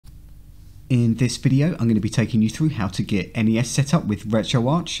In this video, I'm going to be taking you through how to get NES set up with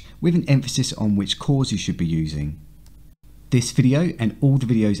RetroArch, with an emphasis on which cores you should be using. This video and all the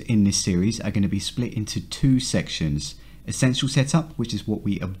videos in this series are going to be split into two sections. Essential setup, which is what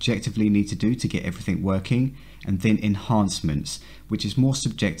we objectively need to do to get everything working, and then enhancements, which is more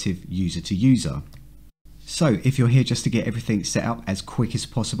subjective user to user. So if you're here just to get everything set up as quick as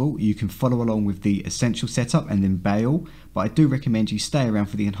possible, you can follow along with the essential setup and then bail, but I do recommend you stay around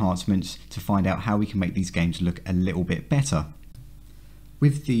for the enhancements to find out how we can make these games look a little bit better.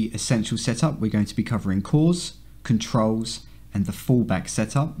 With the essential setup, we're going to be covering cores, controls, and the fallback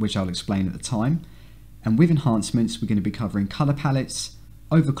setup, which I'll explain at the time. And with enhancements, we're going to be covering color palettes,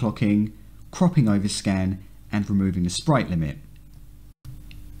 overclocking, cropping overscan, and removing the sprite limit.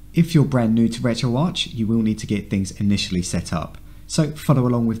 If you're brand new to RetroArch, you will need to get things initially set up. So follow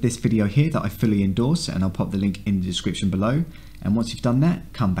along with this video here that I fully endorse, and I'll pop the link in the description below. And once you've done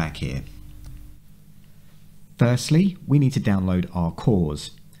that, come back here. Firstly, we need to download our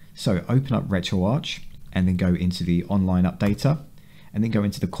cores. So open up RetroArch and then go into the online updater and then go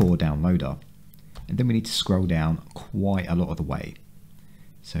into the core downloader. And then we need to scroll down quite a lot of the way.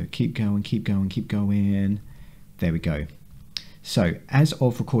 So keep going, keep going, keep going. There we go. So as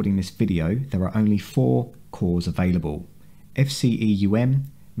of recording this video, there are only 4 cores available: FCEUM,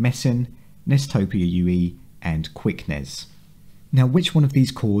 Messen, Nestopia UE, and QuickNES. Now, which one of these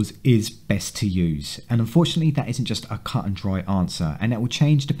cores is best to use? And unfortunately, that isn't just a cut and dry answer, and that will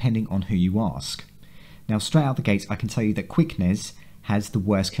change depending on who you ask. Now, straight out the gate, I can tell you that QuickNES has the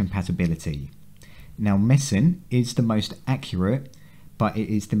worst compatibility. Now, Messen is the most accurate, but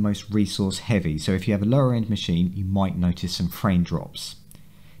it is the most resource heavy. So if you have a lower end machine, you might notice some frame drops.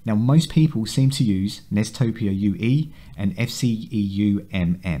 Now, most people seem to use Nestopia UE and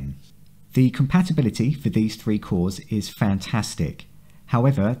FCEUMM. The compatibility for these 3 cores is fantastic.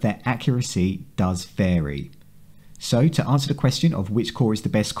 However, their accuracy does vary. So to answer the question of which core is the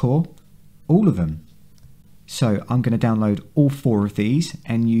best core, all of them. So I'm going to download all 4 of these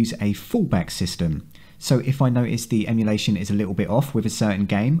and use a fallback system. So if I notice the emulation is a little bit off with a certain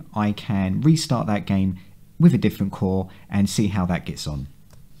game, I can restart that game with a different core and see how that gets on.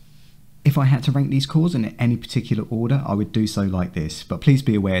 If I had to rank these cores in any particular order, I would do so like this, but please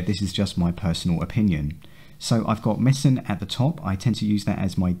be aware this is just my personal opinion. So I've got Messen at the top. I tend to use that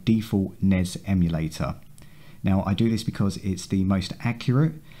as my default NES emulator. Now I do this because it's the most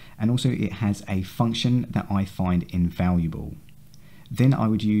accurate, and also it has a function that I find invaluable. Then I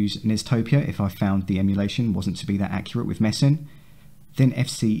would use Nestopia if I found the emulation wasn't to be that accurate with Messen, then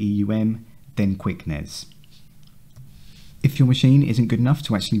FCEUM, then QuickNES. If your machine isn't good enough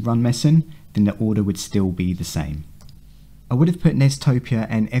to actually run Messen, then the order would still be the same. I would have put Nestopia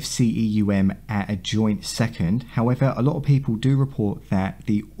and FCEUM at a joint second. However, a lot of people do report that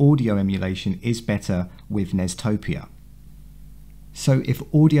the audio emulation is better with Nestopia. So if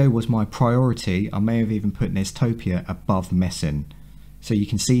audio was my priority, I may have even put Nestopia above Messen. So you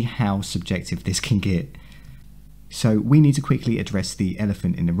can see how subjective this can get. So we need to quickly address the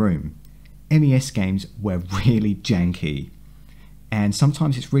elephant in the room. NES games were really janky, and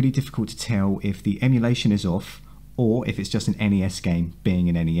sometimes it's really difficult to tell if the emulation is off or if it's just an NES game being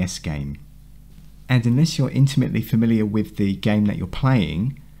an NES game. And unless you're intimately familiar with the game that you're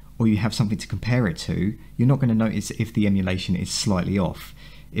playing, or you have something to compare it to, you're not going to notice if the emulation is slightly off,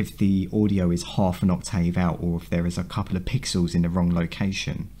 if the audio is half an octave out, or if there is a couple of pixels in the wrong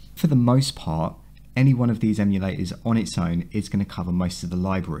location. For the most part, any one of these emulators on its own is going to cover most of the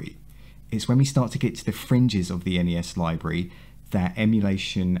library. It's when we start to get to the fringes of the NES library that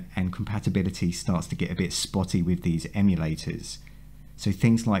emulation and compatibility starts to get a bit spotty with these emulators. So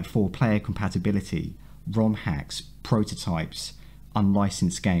things like 4-player compatibility, ROM hacks, prototypes,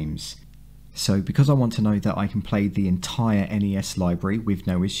 unlicensed games. So because I want to know that I can play the entire NES library with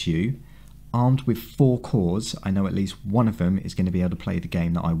no issue, armed with 4 cores, I know at least one of them is going to be able to play the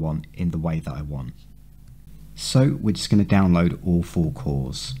game that I want in the way that I want. So we're just going to download all 4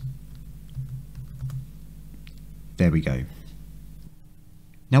 cores. There we go.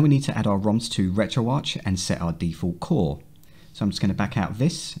 Now we need to add our ROMs to RetroArch and set our default core. So I'm just going to back out of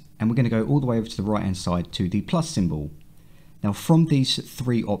this, and we're going to go all the way over to the right hand side to the plus symbol. Now from these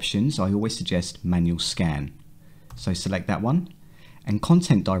 3 options, I always suggest manual scan. So select that one, and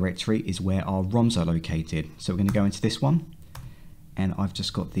content directory is where our ROMs are located. So we're going to go into this one, and I've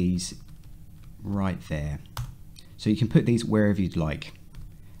just got these right there. So you can put these wherever you'd like.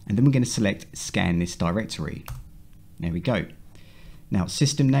 And then we're going to select scan this directory. There we go. Now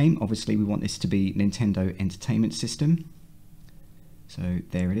system name, obviously we want this to be Nintendo Entertainment System. So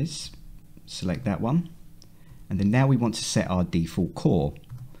there it is. Select that one. And then now we want to set our default core.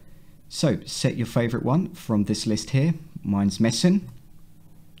 So set your favorite one from this list here. Mine's Messin.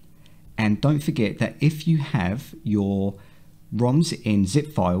 And don't forget that if you have your ROMs in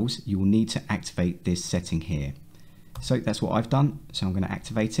zip files, you will need to activate this setting here. So that's what I've done. So I'm going to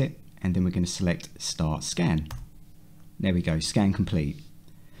activate it, and then we're going to select Start Scan. There we go, scan complete.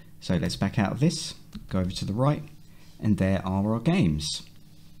 So let's back out of this, go over to the right, and there are our games.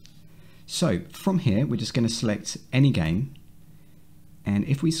 So from here, we're just going to select any game. And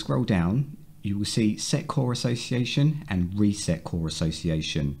if we scroll down, you will see Set Core Association and Reset Core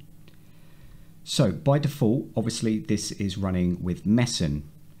Association. So by default, obviously this is running with Messin,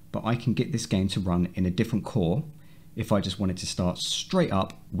 but I can get this game to run in a different core if I just wanted to start straight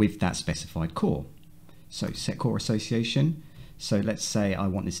up with that specified core. So Set Core Association. So let's say I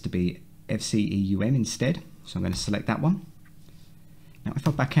want this to be FCEUM instead. So I'm going to select that one. Now if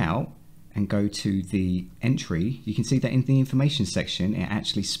I back out and go to the entry, you can see that in the information section, it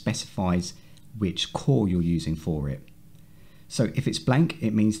actually specifies which core you're using for it. So if it's blank,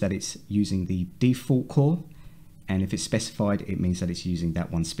 it means that it's using the default core. And if it's specified, it means that it's using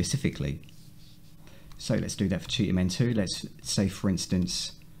that one specifically. So let's do that for Cheetah 2. Let's say, for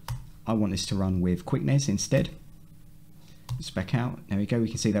instance, I want this to run with QuickNES instead. Let's back out. There we go. We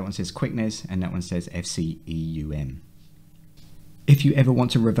can see that one says QuickNES and that one says FCEUM. If you ever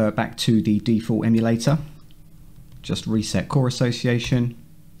want to revert back to the default emulator, just reset core association,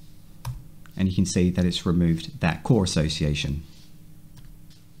 and you can see that it's removed that core association.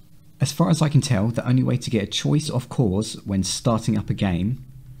 As far as I can tell, the only way to get a choice of cores when starting up a game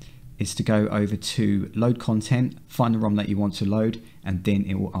is to go over to load content, find the ROM that you want to load, and then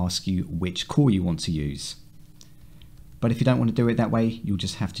it will ask you which core you want to use. But if you don't want to do it that way, you'll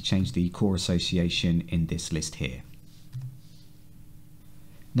just have to change the core association in this list here.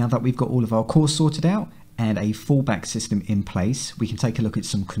 Now that we've got all of our cores sorted out and a fallback system in place, we can take a look at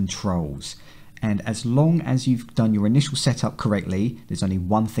some controls. And as long as you've done your initial setup correctly, there's only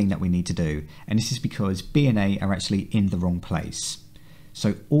one thing that we need to do. And this is because B and A are actually in the wrong place.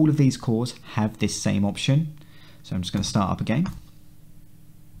 So all of these cores have this same option. So I'm just going to start up again.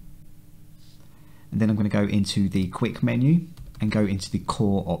 And then I'm going to go into the quick menu and go into the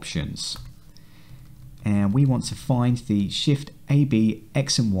core options. And we want to find the Shift AB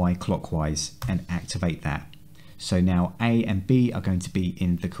X and Y clockwise and activate that. So now A and B are going to be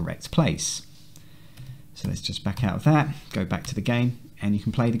in the correct place. So let's just back out of that, go back to the game, and you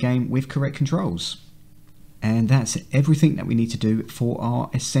can play the game with correct controls. And that's everything that we need to do for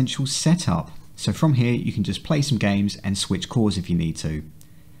our essential setup. So from here, you can just play some games and switch cores if you need to.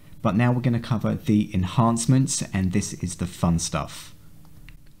 But now we're going to cover the enhancements, and this is the fun stuff.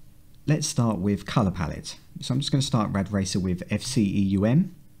 Let's start with color palette. So I'm just going to start Rad Racer with FCEUM.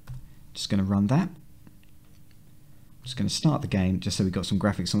 Just going to run that. I'm just going to start the game just so we've got some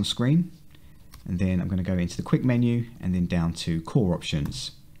graphics on screen. And then I'm going to go into the quick menu and then down to core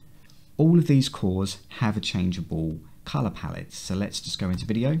options. All of these cores have a changeable color palette. So let's just go into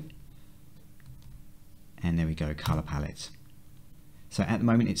video. And there we go, color palette. So at the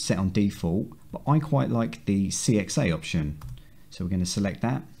moment it's set on default, but I quite like the CXA option. So we're going to select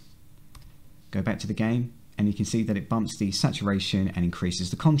that, go back to the game, and you can see that it bumps the saturation and increases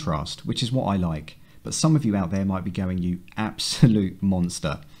the contrast, which is what I like. But some of you out there might be going, you absolute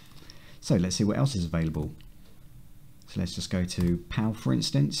monster. So let's see what else is available. So let's just go to PAL, for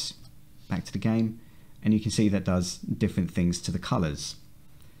instance, back to the game, and you can see that does different things to the colors.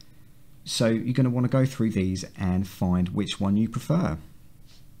 So you're going to want to go through these and find which one you prefer.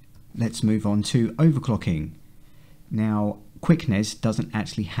 Let's move on to overclocking. Now, QuickNES doesn't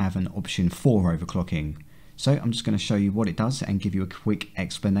actually have an option for overclocking. So I'm just going to show you what it does and give you a quick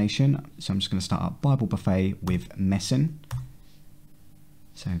explanation. So I'm just going to start up Bible Buffet with Messin.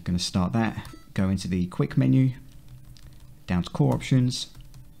 So I'm going to start that, go into the quick menu, down to core options,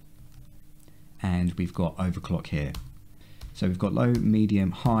 and we've got overclock here. So we've got low,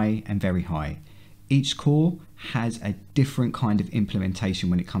 medium, high, and very high. Each core has a different kind of implementation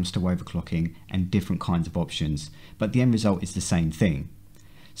when it comes to overclocking and different kinds of options, but the end result is the same thing.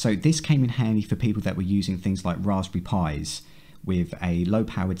 So this came in handy for people that were using things like Raspberry Pis with a low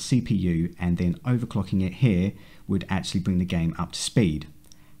powered CPU, and then overclocking it here would actually bring the game up to speed.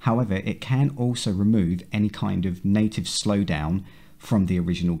 However, it can also remove any kind of native slowdown from the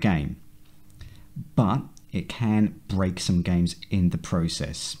original game, but it can break some games in the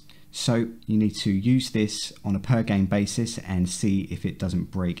process. So you need to use this on a per game basis and see if it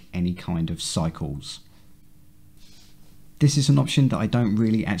doesn't break any kind of cycles. This is an option that I don't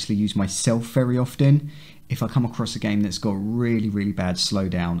really actually use myself very often. If I come across a game that's got really bad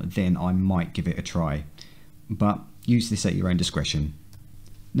slowdown, then I might give it a try. But use this at your own discretion.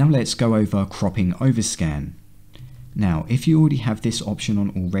 Now let's go over cropping overscan. Now, if you already have this option on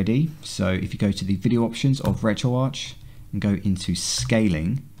already, so if you go to the video options of RetroArch and go into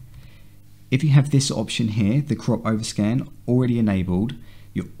scaling, if you have this option here, the crop overscan already enabled,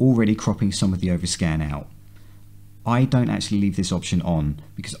 you're already cropping some of the overscan out. I don't actually leave this option on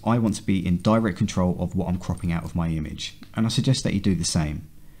because I want to be in direct control of what I'm cropping out of my image, and I suggest that you do the same.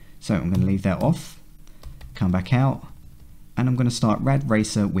 So I'm going to leave that off, come back out, and I'm going to start Rad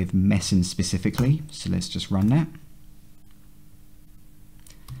Racer with Messen specifically, so let's just run that.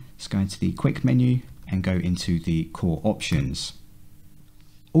 Let's go into the quick menu and go into the core options.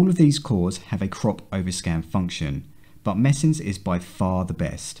 All of these cores have a crop overscan function, but Messen's is by far the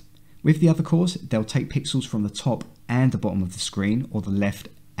best. With the other cores, they'll take pixels from the top and the bottom of the screen, or the left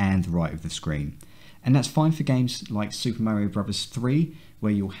and the right of the screen. And that's fine for games like Super Mario Bros. 3,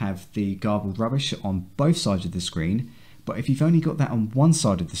 where you'll have the garbled rubbish on both sides of the screen, but if you've only got that on one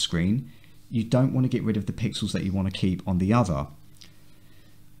side of the screen, you don't want to get rid of the pixels that you want to keep on the other.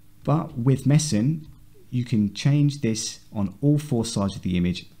 But with Messen, you can change this on all four sides of the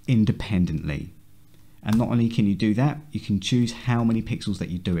image independently. And not only can you do that, you can choose how many pixels that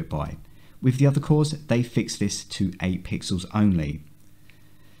you do it by. With the other cores, they fix this to 8 pixels only.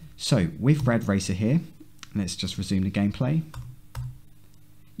 So with Rad Racer here, let's just resume the gameplay.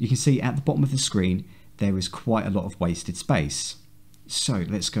 You can see at the bottom of the screen, there is quite a lot of wasted space. So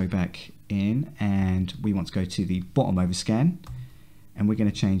let's go back in and we want to go to the bottom overscan. And we're going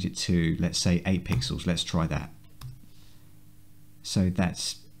to change it to, let's say, 8 pixels. Let's try that. So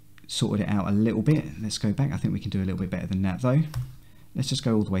that's sorted it out a little bit. Let's go back. I think we can do a little bit better than that though. Let's just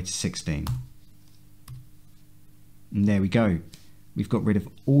go all the way to 16. And there we go. We've got rid of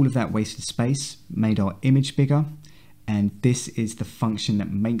all of that wasted space, made our image bigger, and this is the function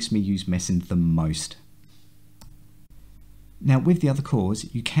that makes me use Messen the most. Now with the other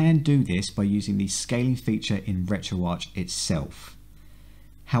cores, you can do this by using the scaling feature in RetroArch itself.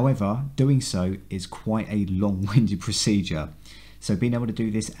 However, doing so is quite a long-winded procedure, so being able to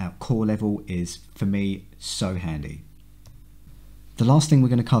do this at core level is, for me, so handy. The last thing we're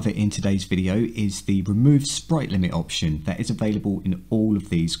going to cover in today's video is the remove sprite limit option that is available in all of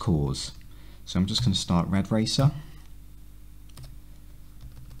these cores. So I'm just going to start Rad Racer,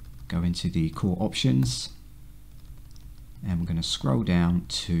 go into the core options, and we're going to scroll down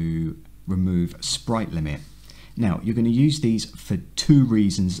to remove sprite limit. Now, you're going to use these for two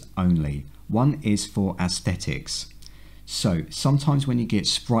reasons only. One is for aesthetics. So sometimes when you get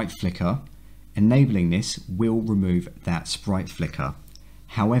sprite flicker, enabling this will remove that sprite flicker.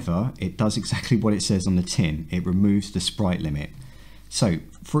 However, it does exactly what it says on the tin. It removes the sprite limit. So,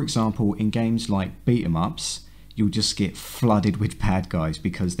 for example, in games like beat 'em ups, you'll just get flooded with bad guys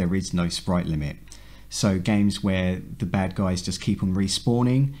because there is no sprite limit. So games where the bad guys just keep on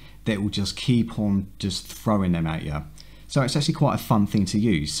respawning, they will just keep on just throwing them at you. So it's actually quite a fun thing to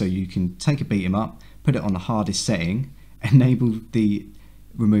use. So you can take a beat 'em up, put it on the hardest setting, enable the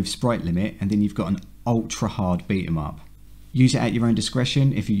remove sprite limit, and then you've got an ultra hard beat 'em up. Use it at your own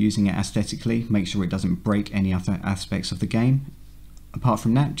discretion. If you're using it aesthetically, make sure it doesn't break any other aspects of the game. Apart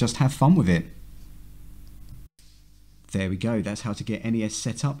from that, just have fun with it. There we go, that's how to get NES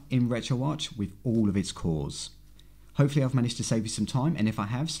set up in RetroArch with all of its cores. Hopefully I've managed to save you some time, and if I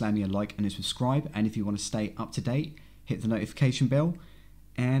have, slam me a like and a subscribe, and if you want to stay up to date, hit the notification bell,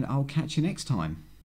 and I'll catch you next time.